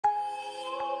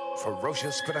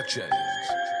Ferocious Productions.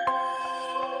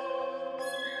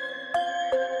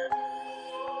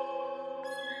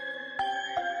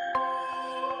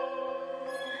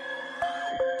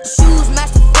 Shoes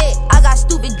match the fit, I got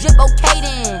stupid drip, okay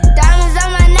then. Diamonds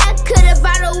on my neck, could've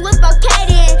bought a whip, okay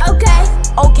then. Okay,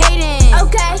 okay then.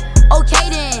 okay, okay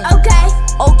then. okay,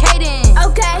 okay then.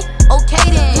 okay, okay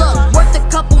then. Look, worth a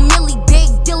couple milli, big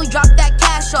dilly, drop that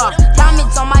cash off.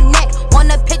 Diamonds on my neck,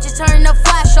 wanna picture, turn the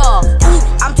flash off.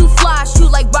 I'm too fly, shoot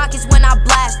like rockets when I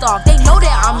blast off. They know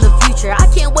that I'm the future, I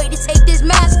can't wait to take this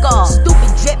mask off.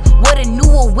 Stupid drip with a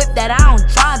newer whip that I don't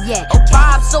drive yet.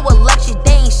 Vibe so electric,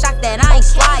 they ain't shocked that I ain't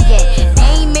slide yet.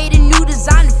 They ain't made a new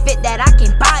design to fit that I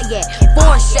can buy yet.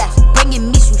 Foreign chefs bringing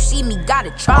me sushi, gotta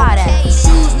try that.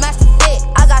 Shoes match the fit,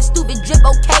 I got stupid drip,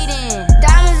 okay then.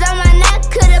 diamonds on my neck,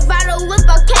 could've bought a whip,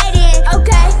 okay then.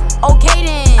 Okay, okay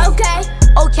then. okay,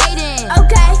 okay then.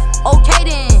 okay, okay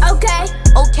then. okay,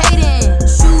 okay then.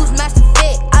 Shoes match the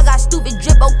fit, I got stupid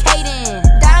drip, okay then.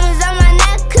 diamonds on my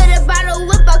neck, could've bought a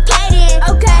whip, okay then.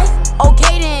 Okay,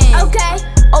 okay then. okay,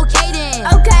 okay then.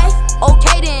 okay,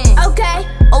 okay then. okay,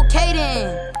 okay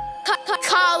then.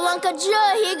 Call Uncle Joe,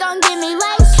 he gon' give me